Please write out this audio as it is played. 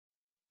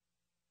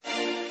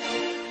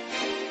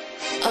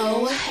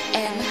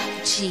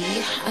OMG,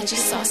 I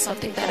just saw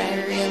something that I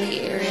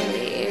really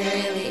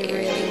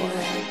want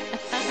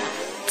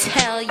to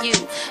tell you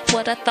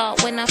what I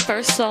thought when I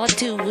first saw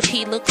dude.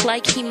 He looked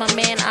like he my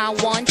man, I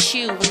want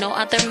you. No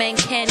other man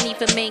can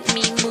even make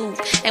me move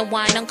and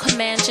whine on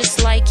command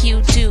just like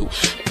you do.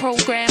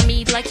 Program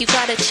me like you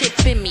got a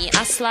chip in me.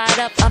 I slide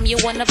up, I'm your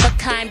one of a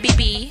kind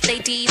BB. They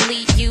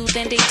delete you,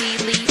 then they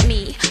delete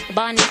me.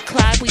 Bonnie,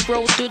 Clyde, we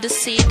roll through the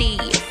city.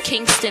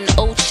 Kingston,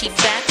 Ochi,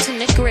 back to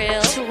the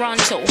grill.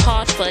 Toronto,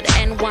 Hartford,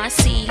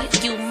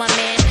 NYC. You my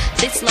man,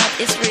 this love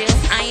is real.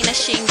 I ain't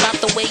ashamed about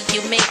the way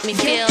you make me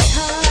feel. Your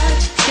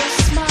touch, your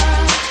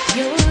smile,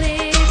 your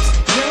lips,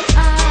 your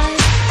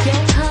eyes,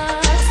 your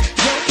hugs,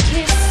 your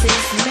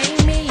kisses make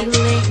me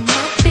lick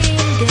my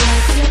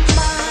fingers. You're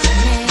my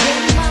man,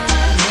 you're my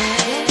man,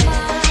 you're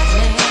my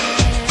man.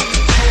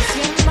 'Cause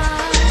you're my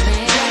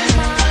man, you're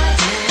my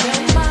man,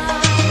 you're my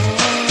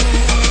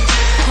man.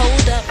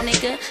 Hold up,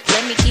 nigga,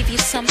 let me give you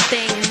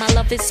something. My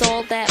love is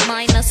all that,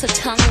 minus a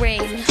tongue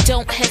ring.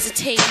 Don't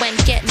hesitate when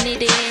getting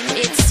it in.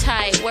 It's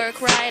tight,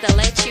 work right, I'll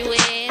let you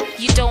in.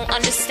 You don't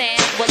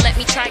understand? Well, let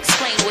me try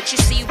explain what you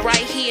see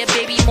right here,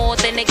 baby, more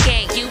than a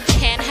gang. You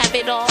can't have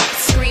it all.